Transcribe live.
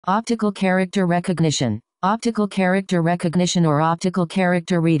Optical character recognition. Optical character recognition or optical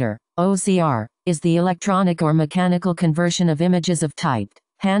character reader, OCR, is the electronic or mechanical conversion of images of typed,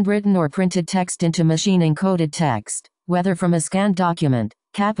 handwritten or printed text into machine-encoded text, whether from a scanned document,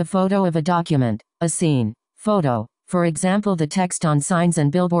 cap a photo of a document, a scene, photo, for example the text on signs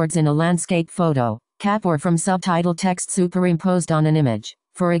and billboards in a landscape photo, cap or from subtitle text superimposed on an image,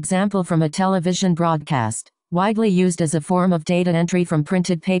 for example from a television broadcast. Widely used as a form of data entry from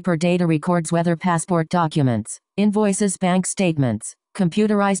printed paper data records whether passport documents, invoices, bank statements,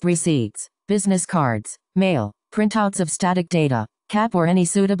 computerized receipts, business cards, mail, printouts of static data, cap or any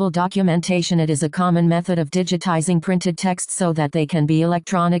suitable documentation. It is a common method of digitizing printed text so that they can be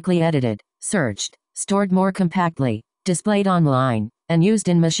electronically edited, searched, stored more compactly, displayed online, and used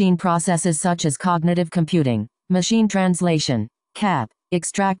in machine processes such as cognitive computing, machine translation, cap,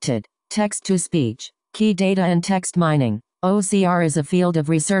 extracted, text-to-speech, key data and text mining. OCR is a field of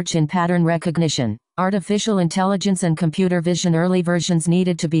research in pattern recognition, artificial intelligence and computer vision. Early versions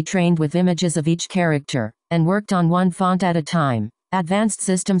needed to be trained with images of each character, and worked on one font at a time. Advanced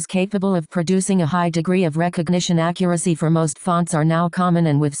systems capable of producing a high degree of recognition accuracy for most fonts are now common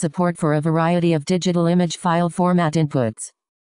and with support for a variety of digital image file format inputs.